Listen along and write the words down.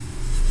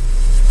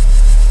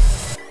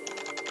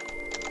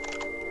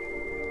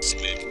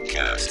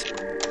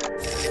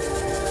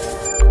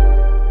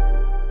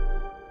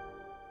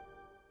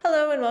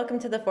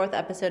welcome to the fourth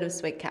episode of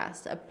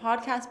SwigCast, a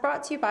podcast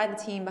brought to you by the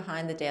team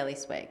behind the Daily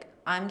Swig.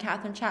 I'm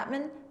Catherine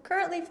Chapman,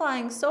 currently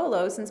flying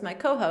solo since my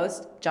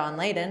co-host, John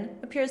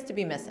Layden, appears to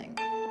be missing.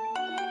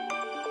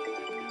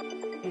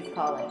 He's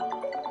calling.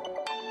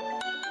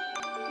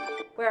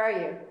 Where are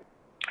you?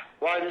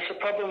 Why, there's a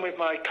problem with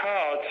my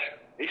card.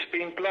 It's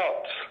been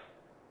blocked.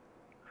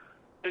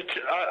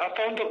 I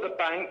phoned up the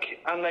bank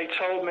and they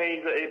told me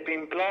that it'd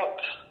been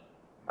blocked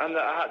and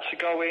that I had to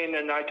go in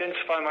and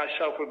identify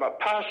myself with my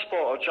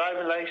passport or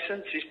driving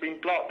license. It's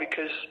been blocked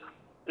because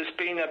there's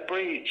been a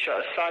breach at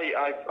a site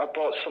I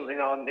bought something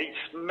on. It's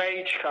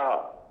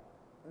MAGECART.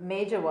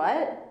 Major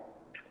what?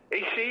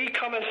 It's the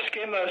e-commerce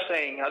skimmer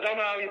thing. I don't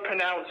know how you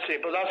pronounce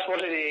it, but that's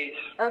what it is.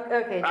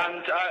 Okay.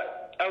 And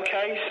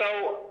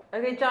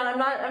Okay, John,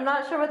 I'm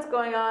not sure what's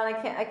going on.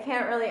 I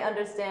can't really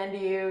understand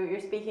you. You're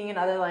speaking in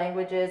other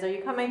languages. Are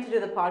you coming to do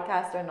the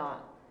podcast or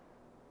not?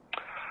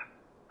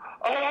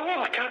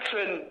 Oh,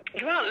 Catherine,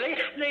 you aren't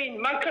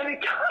listening. My credit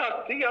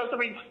card details have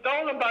been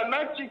stolen by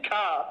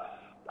MAGECART.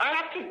 I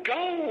have to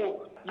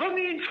go. Run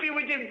the interview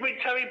with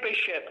Terry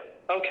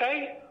Bishop,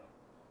 okay?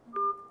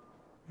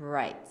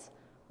 Right.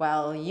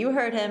 Well, you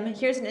heard him.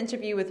 Here's an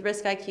interview with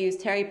RiskIQ's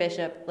Terry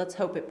Bishop. Let's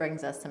hope it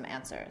brings us some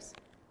answers.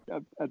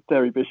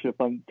 Terry Bishop,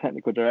 I'm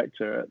technical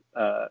director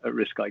at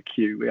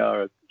RiskIQ. We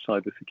are a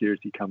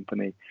cybersecurity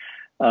company,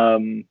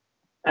 and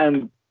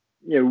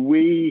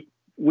we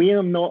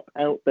are not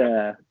out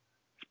there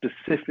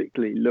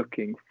specifically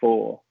looking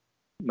for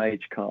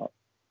MAGECART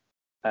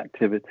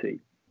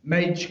activity.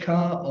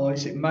 MAGECART, or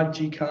is it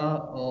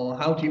MAGECART, or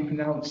how do you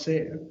pronounce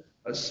it?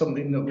 That's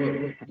something that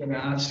we're going to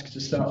ask to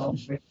start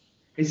off with.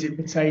 Is it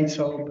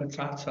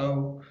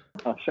potato?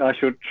 I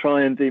should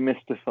try and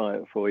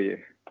demystify it for you.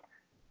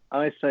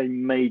 I say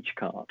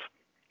MAGECART.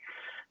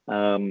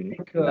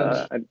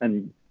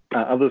 And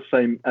others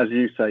say, as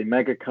you say,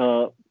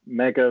 MAGECART,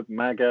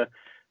 MAGA.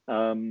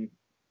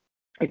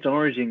 Its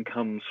origin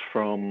comes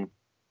from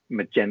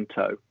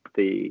Magento,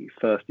 the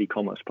first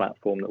e-commerce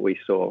platform that we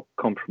saw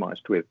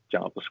compromised with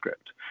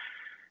JavaScript.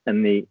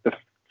 And the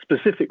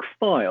specific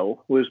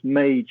file was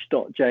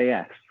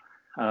mage.js.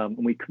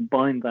 And we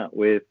combined that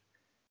with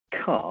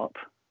cart,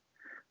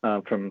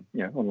 from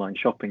online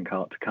shopping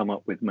cart, to come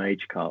up with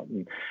MAGECART.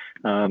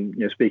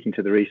 And speaking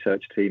to the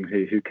research team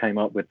who came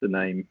up with the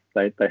name,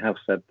 they have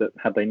said that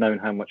had they known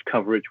how much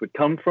coverage would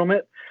come from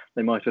it,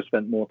 they might have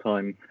spent more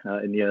time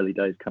in the early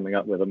days coming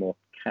up with a more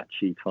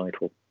catchy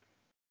title.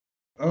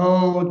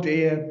 Oh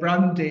dear,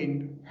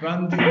 branding.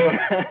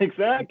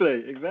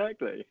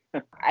 Exactly.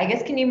 I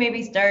guess, can you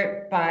maybe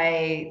start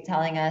by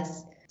telling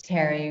us,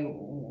 Terry,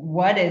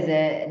 what is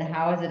it and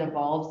how has it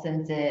evolved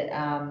since it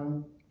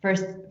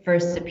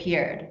first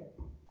appeared?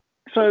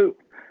 So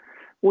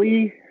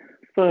we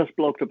first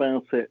blogged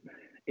about it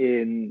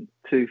in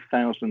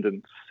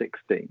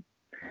 2016.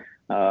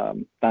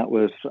 That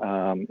was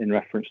in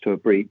reference to a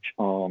breach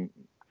on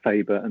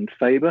Faber and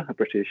Faber, a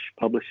British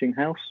publishing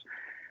house.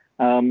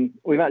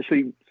 We've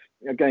actually,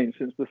 again,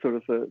 since the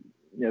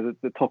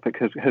topic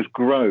has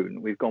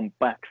grown, we've gone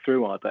back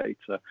through our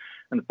data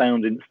and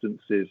found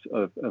instances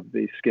of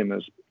these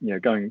skimmers,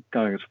 going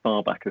as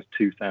far back as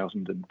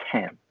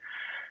 2010.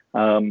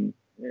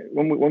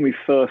 When we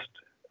first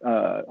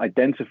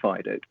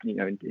identified it, when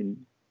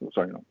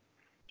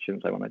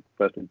I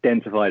first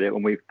identified it,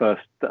 when we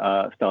first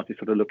started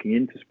sort of looking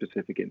into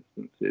specific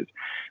instances,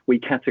 we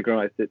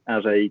categorized it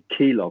as a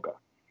keylogger.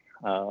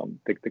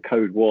 The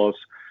code was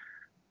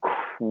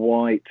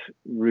quite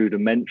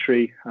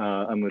rudimentary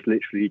and was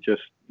literally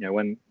just,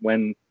 when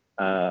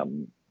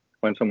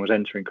someone was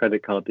entering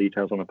credit card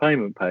details on a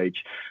payment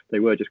page, they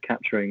were just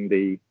capturing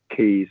the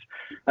keys.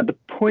 At the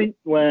point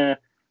where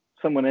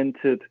someone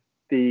entered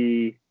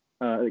the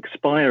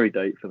expiry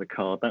date for the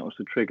card, that was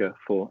the trigger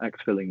for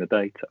exfilling the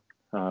data.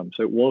 So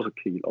it was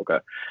a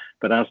keylogger,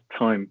 but as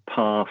time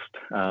passed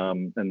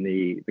and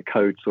the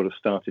code sort of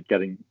started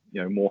getting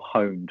more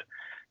honed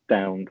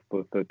down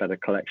for better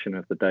collection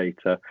of the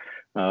data,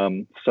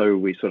 so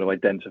we sort of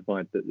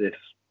identified that this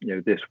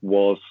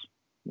was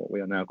what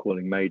we are now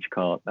calling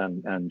MAGECART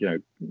and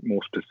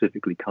more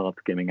specifically card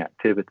skimming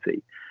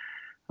activity.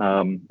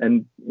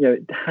 And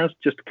it has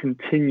just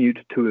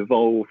continued to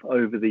evolve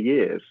over the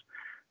years.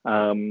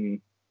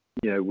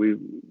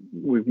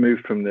 We've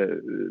moved from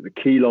the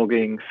key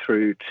logging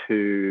through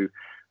to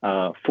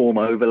form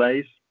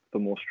overlays for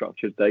more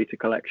structured data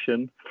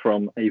collection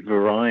from a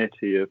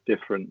variety of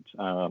different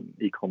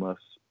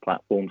e-commerce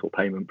platforms or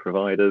payment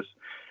providers.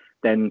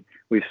 Then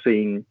we've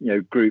seen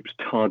groups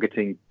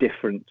targeting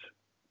different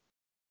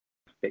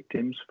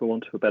victims, for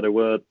want of a better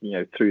word,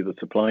 through the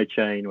supply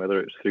chain, whether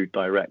it's through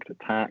direct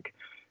attack.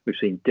 We've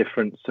seen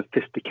different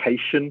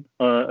sophistication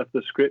of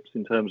the scripts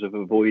in terms of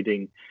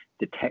avoiding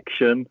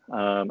detection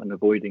and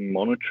avoiding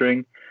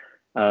monitoring.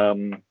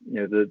 The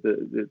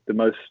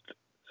most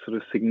sort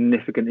of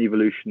significant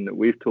evolution that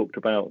we've talked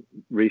about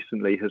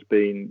recently has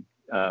been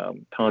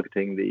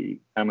targeting the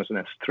Amazon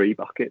S3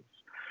 buckets,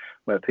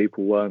 where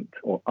people weren't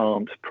or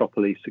aren't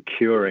properly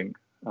securing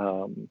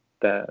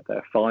their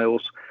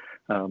files.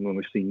 and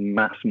we've seen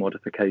mass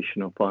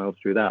modification of files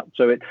through that.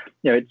 So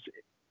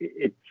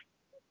it's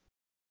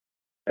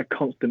a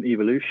constant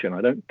evolution.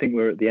 I don't think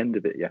we're at the end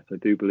of it yet. I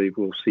do believe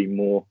we'll see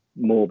more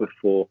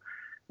before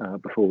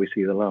we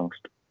see the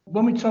last.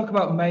 When we talk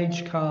about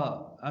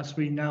MAGECART, as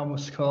we now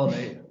must call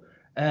it,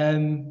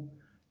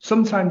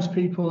 sometimes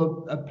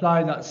people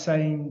apply that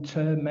same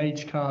term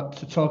MAGECART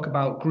to talk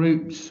about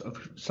groups of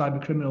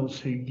cyber criminals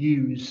who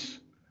use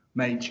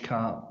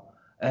MAGECART.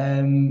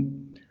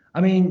 I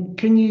mean,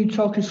 can you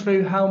talk us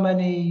through how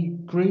many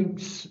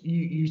groups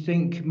you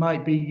think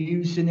might be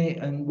using it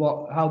and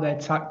how their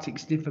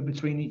tactics differ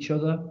between each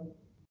other?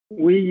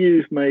 We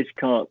use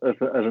MAGECART as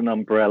an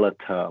umbrella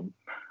term,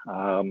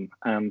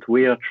 and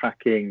we are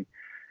tracking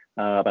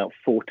about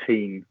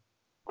 14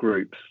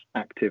 groups,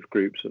 active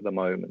groups at the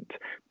moment.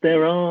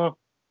 There are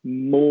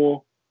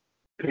more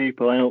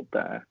people out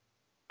there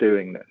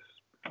doing this.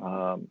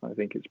 I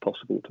think it's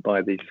possible to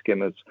buy these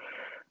skimmers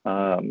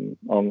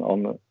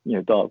on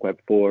dark web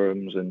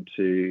forums and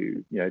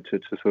to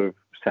sort of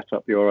set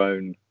up your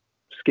own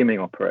skimming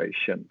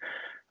operation.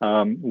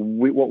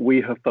 What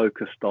we have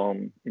focused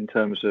on in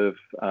terms of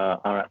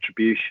our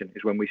attribution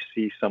is when we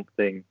see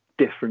something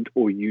different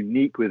or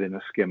unique within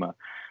a skimmer,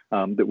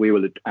 that we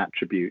will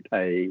attribute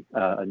a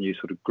new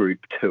sort of group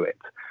to it.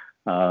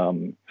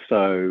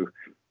 So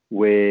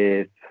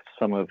with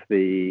some of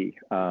the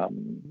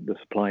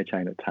supply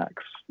chain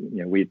attacks,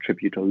 we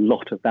attribute a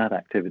lot of that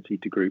activity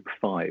to Group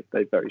 5.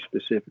 They've very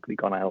specifically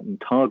gone out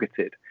and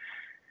targeted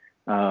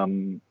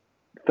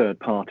third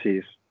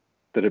parties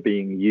that are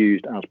being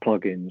used as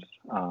plugins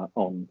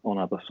on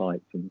other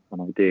sites and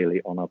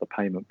ideally on other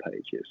payment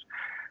pages.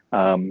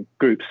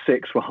 Group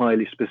 6 were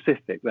highly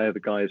specific. They're the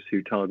guys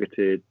who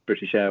targeted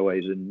British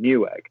Airways and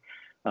Newegg.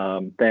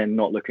 They're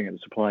not looking at the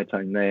supply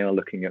chain. They are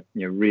looking at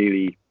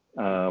really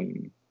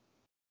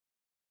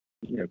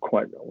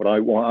quite what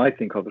I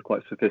think of as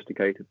quite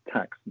sophisticated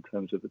attacks in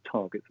terms of the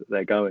targets that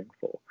they're going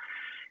for.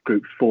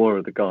 Group 4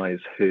 are the guys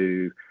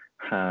who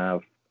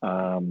have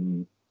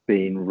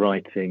been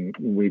writing.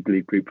 We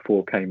believe Group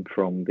 4 came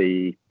from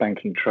the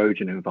banking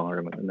Trojan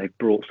environment, and they've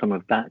brought some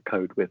of that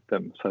code with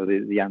them. So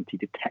the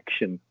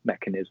anti-detection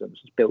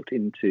mechanisms is built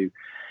into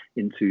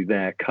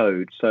their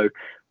code. So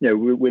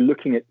we're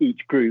looking at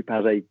each group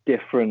as a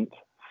different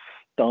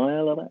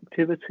style of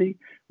activity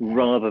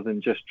rather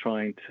than just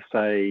trying to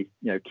say,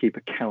 keep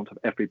account of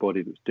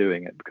everybody that's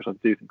doing it, because I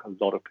do think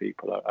a lot of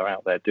people are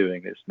out there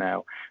doing this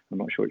now. I'm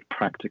not sure it's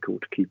practical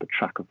to keep a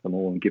track of them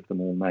all and give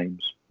them all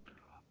names.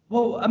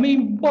 Well, I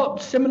mean,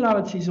 what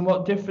similarities and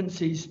what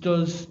differences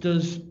does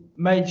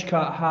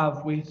MAGECART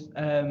have with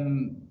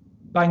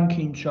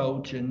banking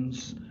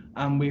Trojans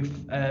and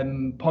with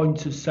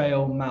point of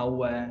sale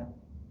malware,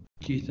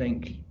 do you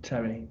think,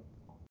 Terry?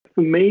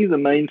 For me, the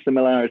main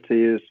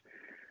similarity is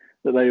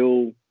that they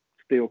all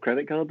steal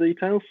credit card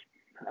details.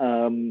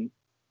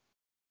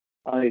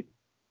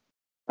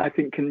 I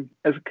think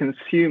as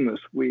consumers,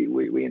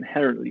 we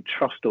inherently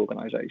trust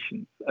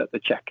organisations at the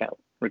checkout,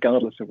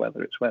 regardless of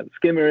whether it's where the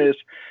skimmer is,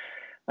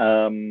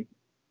 and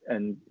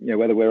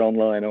whether we're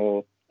online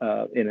or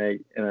in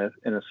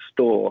a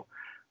store.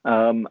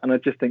 And I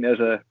just think there's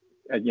a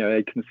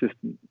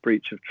consistent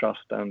breach of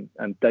trust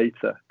and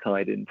data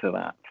tied into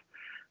that.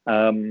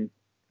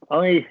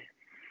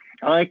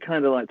 I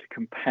kind of like to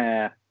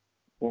compare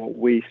what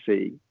we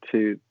see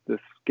to the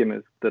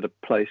skimmers that are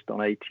placed on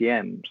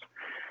ATMs,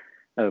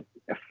 a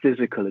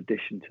physical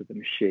addition to the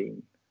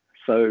machine.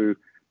 So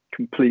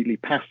completely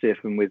passive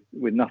and with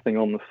nothing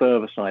on the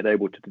server side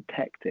able to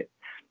detect it.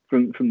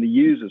 From the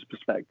user's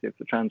perspective,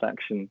 the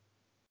transaction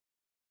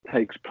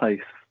takes place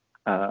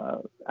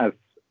as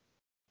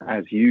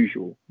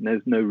usual.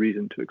 There's no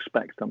reason to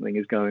expect something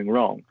is going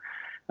wrong,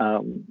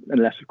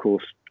 unless, of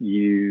course,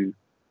 you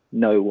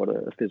know what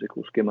a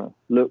physical skimmer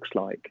looks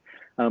like.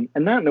 And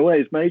that, in a way,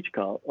 is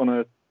MAGECART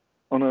on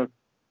a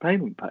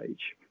payment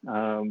page.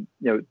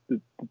 The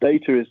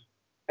data is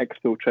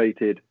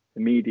exfiltrated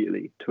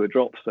immediately to a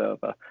drop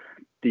server.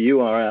 The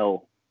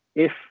URL,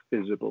 if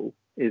visible,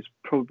 is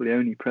probably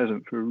only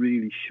present for a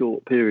really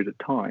short period of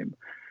time.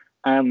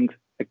 And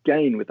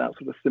again, with that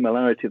sort of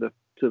similarity to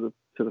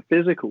the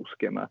physical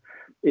skimmer,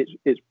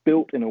 it's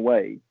built in a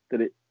way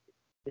that it,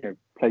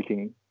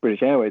 taking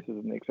British Airways as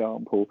an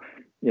example,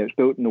 it's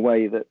built in a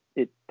way that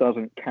it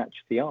doesn't catch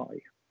the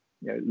eye.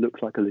 It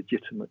looks like a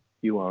legitimate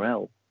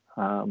URL.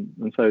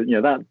 And so,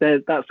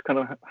 that's kind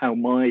of how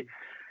my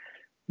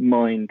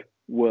mind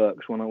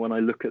works when I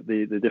look at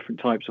the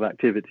different types of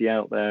activity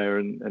out there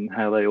and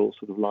how they all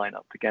sort of line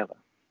up together.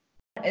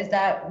 Is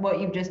that what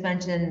you've just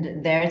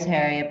mentioned there,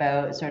 Terry,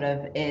 about sort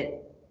of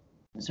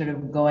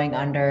going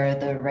under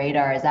the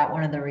radar? Is that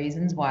one of the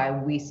reasons why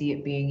we see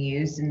it being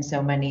used in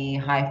so many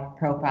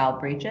high-profile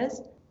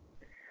breaches?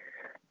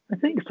 I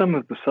think some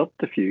of the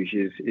subterfuge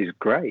is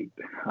great,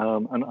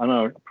 and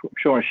I'm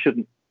sure I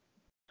shouldn't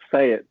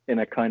say it in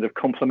a kind of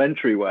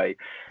complimentary way,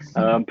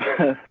 but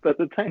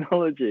the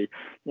technology,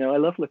 I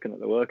love looking at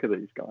the work of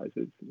these guys.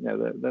 It's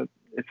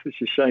it's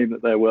such a shame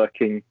that they're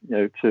working,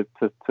 to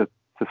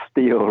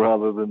steal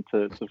rather than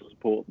to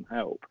support and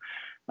help.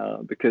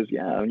 Because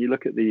when you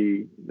look at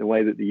the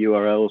way that the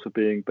URLs are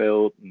being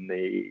built and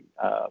the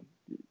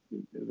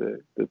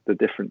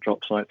different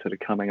drop sites that are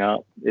coming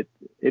up, it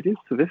is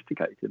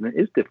sophisticated and it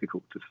is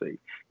difficult to see.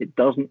 It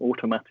doesn't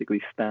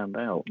automatically stand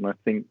out. And I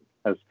think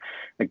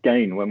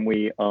when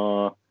we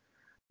are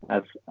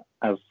as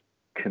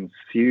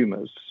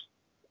consumers,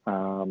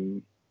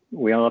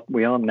 we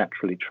are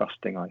naturally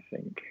trusting, I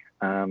think,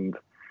 and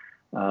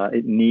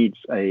it needs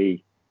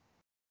an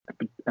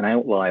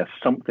outlier,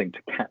 something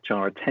to catch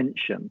our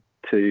attention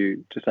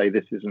to say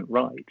this isn't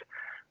right.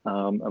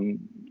 And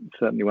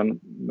certainly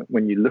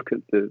when you look at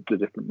the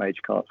different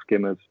MAGECART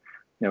skimmers,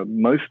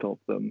 most of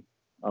them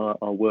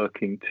are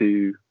working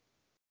to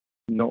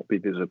not be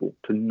visible,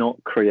 to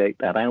not create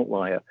that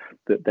outlier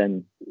that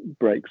then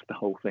breaks the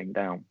whole thing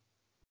down.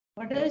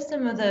 What are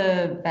some of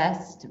the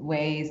best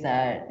ways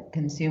that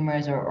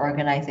consumers or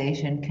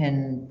organization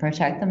can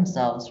protect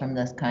themselves from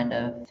this kind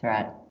of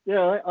threat?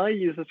 Yeah, I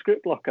use a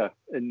script blocker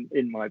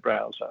in my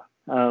browser.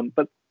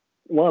 But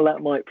while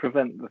that might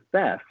prevent the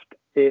theft,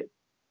 it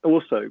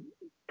also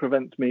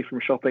prevents me from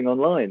shopping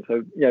online.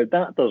 So,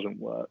 that doesn't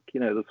work.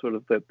 The sort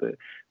of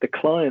the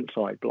client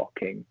side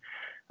blocking.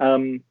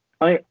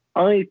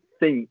 I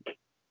think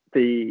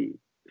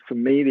for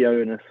me, the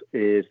onus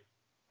is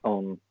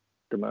on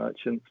the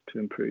merchants to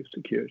improve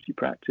security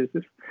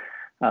practices,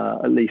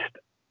 at least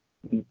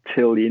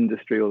until the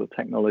industry or the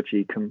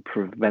technology can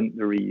prevent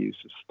the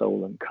reuse of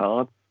stolen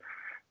cards.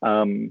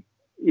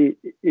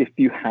 If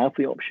you have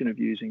the option of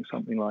using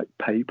something like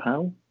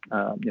PayPal,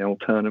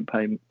 alternate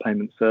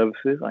payment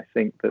services, I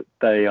think that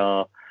they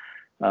are,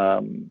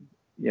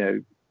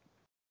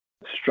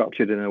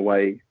 structured in a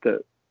way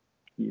that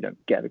you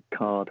don't get a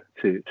card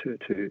to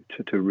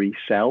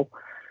resell.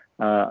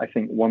 I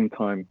think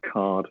one-time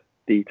card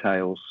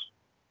details,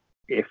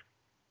 if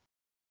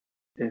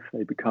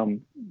they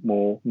become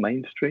more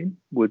mainstream,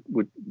 would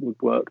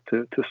work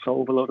to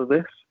solve a lot of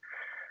this.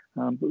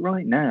 But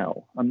right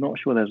now, I'm not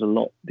sure there's a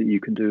lot that you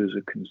can do as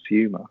a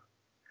consumer,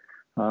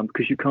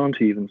 because you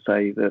can't even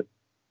say that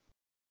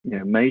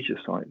major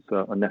sites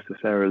are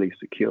necessarily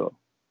secure.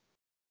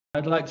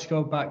 I'd like to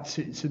go back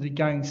to the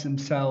gangs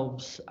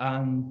themselves,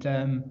 and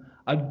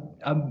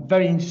I'm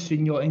very interested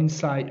in your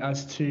insight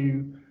as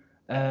to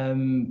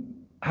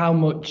how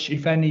much,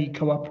 if any,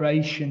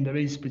 cooperation there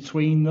is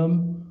between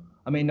them.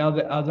 I mean,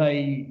 are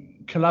they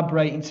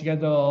collaborating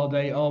together, or are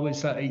they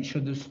always at each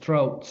other's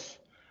throats?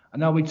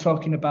 And are we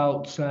talking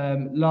about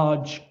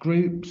large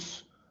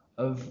groups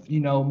of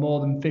more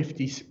than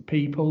 50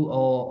 people,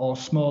 or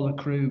smaller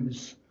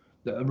crews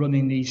that are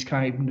running these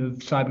kind of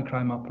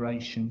cybercrime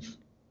operations?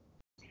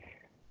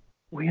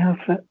 We have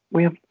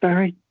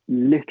very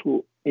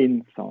little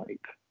insight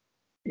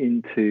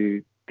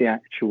into the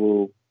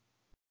actual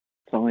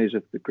size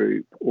of the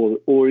group,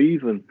 or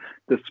even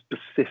the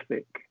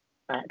specific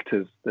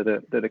actors that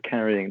are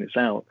carrying this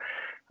out.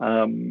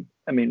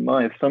 I mean,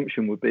 my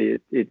assumption would be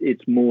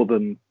it's more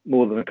than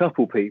a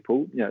couple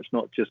people. It's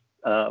not just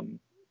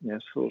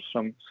sort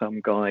of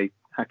some guy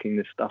hacking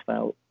this stuff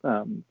out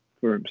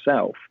for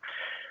himself.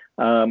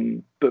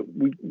 But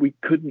we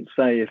couldn't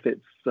say if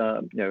it's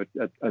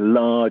a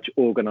large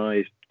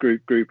organized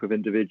group of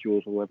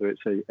individuals, or whether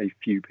it's a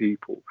few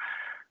people.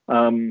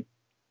 And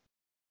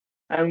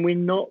we're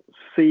not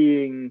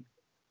seeing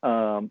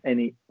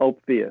any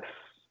obvious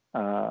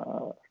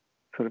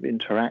sort of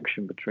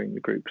interaction between the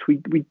groups.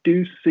 We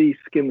do see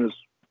skimmers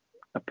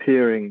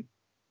appearing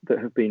that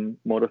have been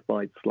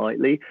modified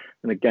slightly.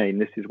 And again,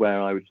 this is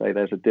where I would say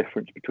there's a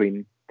difference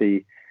between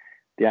the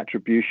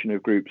attribution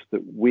of groups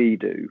that we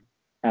do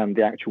and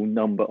the actual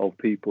number of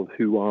people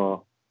who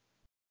are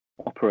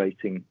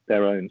operating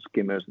their own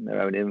skimmers and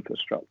their own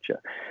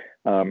infrastructure.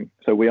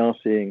 So we are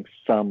seeing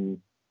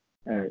some,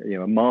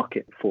 a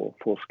market for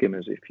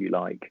skimmers, if you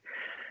like.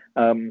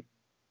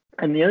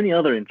 And the only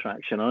other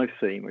interaction I've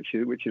seen, which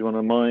is one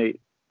of my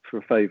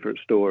sort of favourite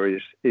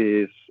stories,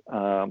 is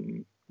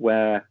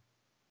where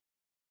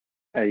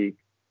we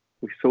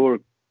saw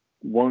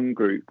one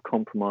group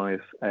compromise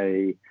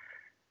a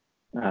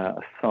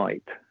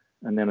site,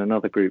 and then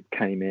another group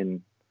came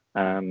in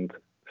and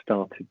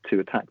started to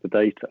attack the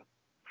data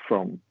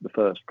from the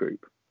first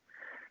group.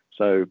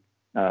 So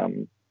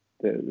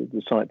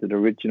the site that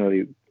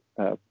originally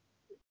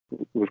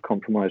was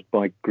compromised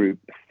by Group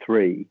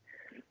 3,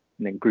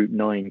 and then Group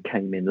 9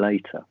 came in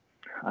later.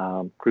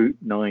 Group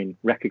 9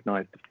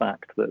 recognised the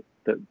fact that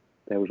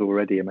there was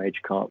already a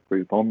MAGECART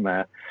group on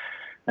there,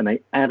 and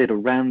they added a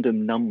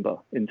random number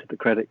into the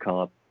credit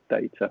card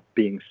data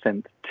being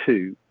sent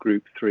to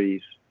Group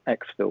 3's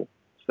exfil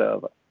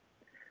server.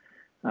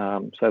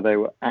 So they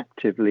were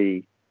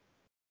actively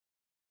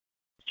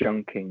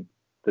junking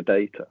the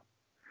data.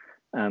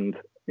 And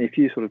if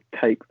you sort of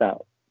take that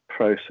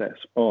process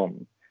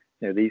on,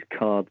 these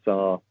cards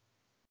are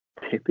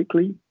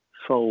typically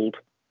sold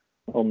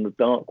on the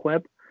dark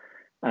web,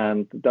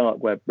 and the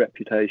dark web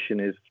reputation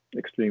is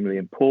extremely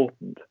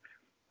important.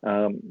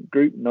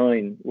 Group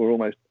 9 were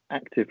almost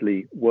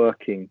actively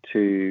working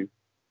to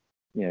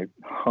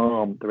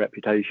harm the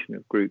reputation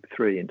of Group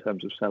 3 in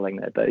terms of selling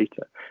their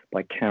data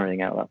by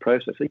carrying out that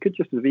process. They could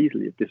just as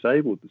easily have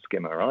disabled the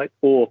skimmer, right?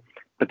 Or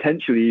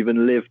potentially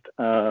even lived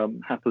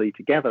happily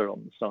together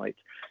on the site,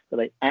 but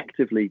they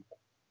actively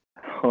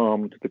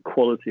harmed the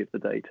quality of the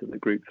data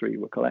that Group 3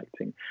 were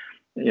collecting.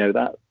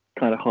 That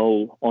kind of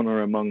whole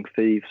honor among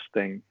thieves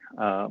thing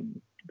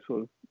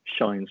sort of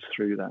shines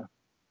through there.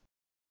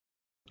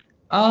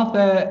 Are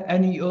there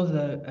any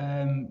other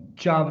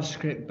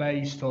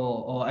JavaScript-based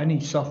or any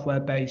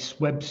software-based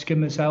web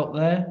skimmers out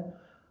there?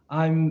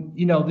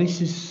 This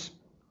has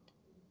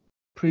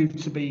proved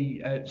to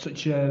be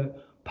such a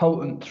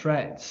potent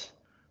threat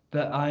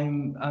that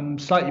I'm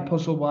slightly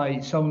puzzled why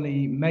it's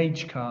only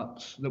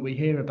MAGECART that we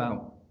hear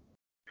about.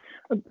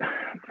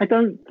 I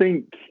don't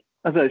think,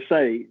 as I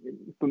say,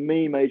 for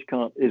me,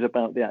 MAGECART is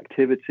about the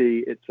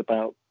activity. It's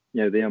about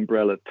the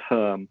umbrella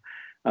term.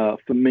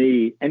 For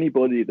me,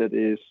 anybody that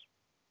is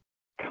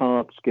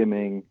card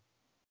skimming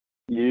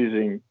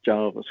using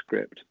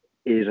JavaScript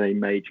is a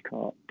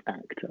MAGECART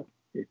actor,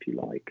 if you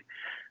like.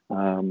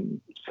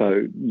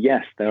 So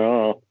yes, there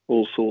are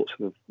all sorts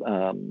of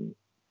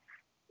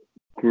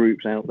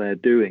groups out there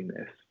doing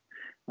this,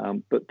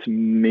 but to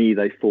me,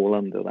 they fall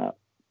under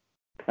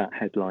that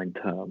headline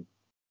term.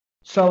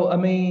 So,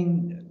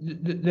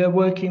 they're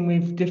working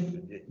with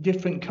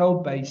different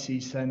code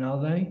bases then,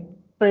 are they?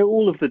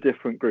 All of the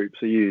different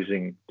groups are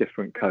using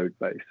different code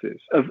bases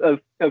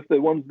of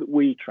the ones that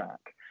we track.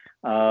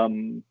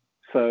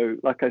 So,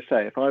 like I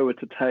say, if I were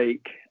to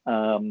take,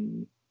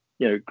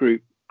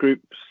 group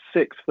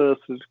 6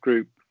 versus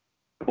group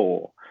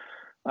 4,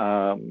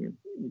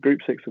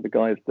 group 6 are the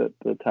guys that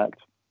attacked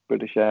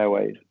British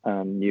Airways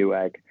and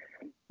Newegg.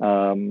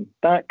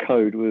 That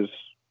code was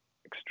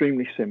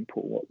extremely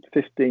simple,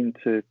 15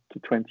 to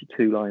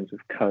 22 lines of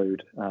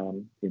code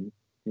in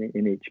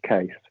each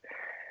case.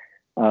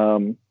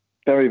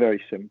 Very,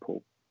 very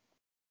simple.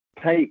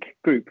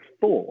 Take group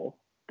 4,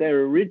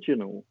 their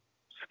original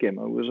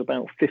skimmer was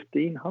about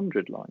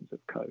 1,500 lines of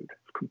code,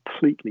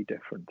 completely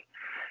different.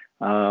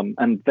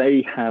 And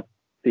they have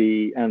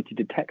the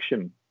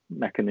anti-detection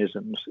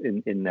mechanisms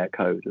in their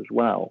code as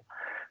well.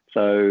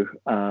 So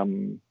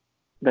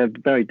they're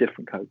very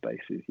different code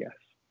bases, yes.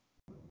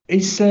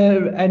 Is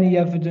there any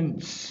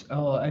evidence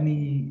or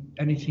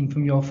anything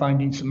from your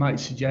findings that might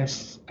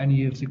suggest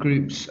any of the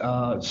groups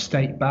are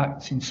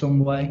state-backed in some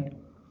way?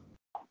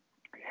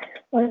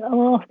 I'm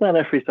asked that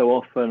every so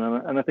often,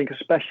 and I think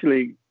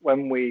especially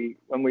when we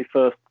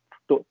first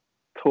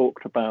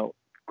talked about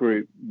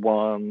Group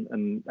 1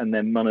 and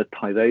their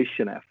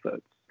monetization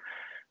efforts,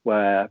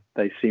 where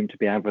they seem to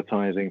be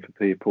advertising for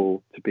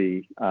people to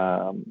be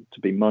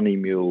money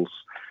mules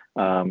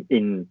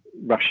in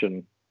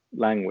Russian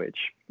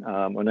language.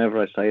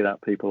 Whenever I say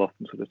that, people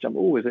often sort of jump,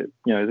 is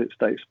it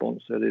state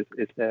sponsored?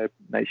 Is there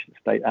nation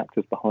state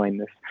actors behind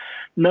this?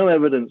 No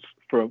evidence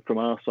from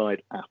our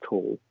side at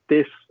all.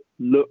 This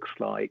looks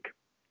like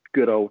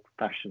good old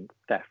fashioned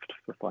theft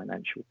for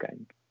financial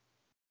gain.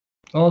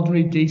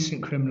 Ordinary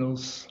decent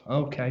criminals.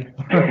 Okay.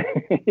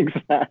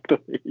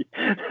 Exactly.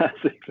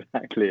 That's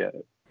exactly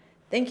it.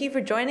 Thank you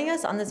for joining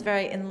us on this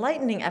very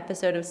enlightening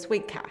episode of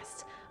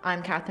SwigCast.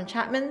 I'm Catherine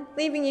Chapman,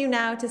 leaving you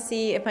now to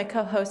see if my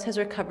co-host has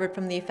recovered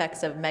from the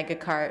effects of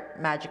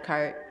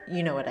MAGECART,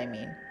 you know what I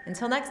mean.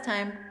 Until next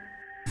time.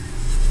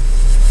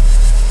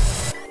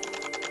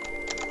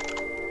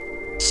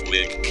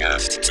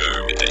 SwigCast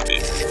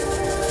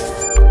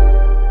terminated.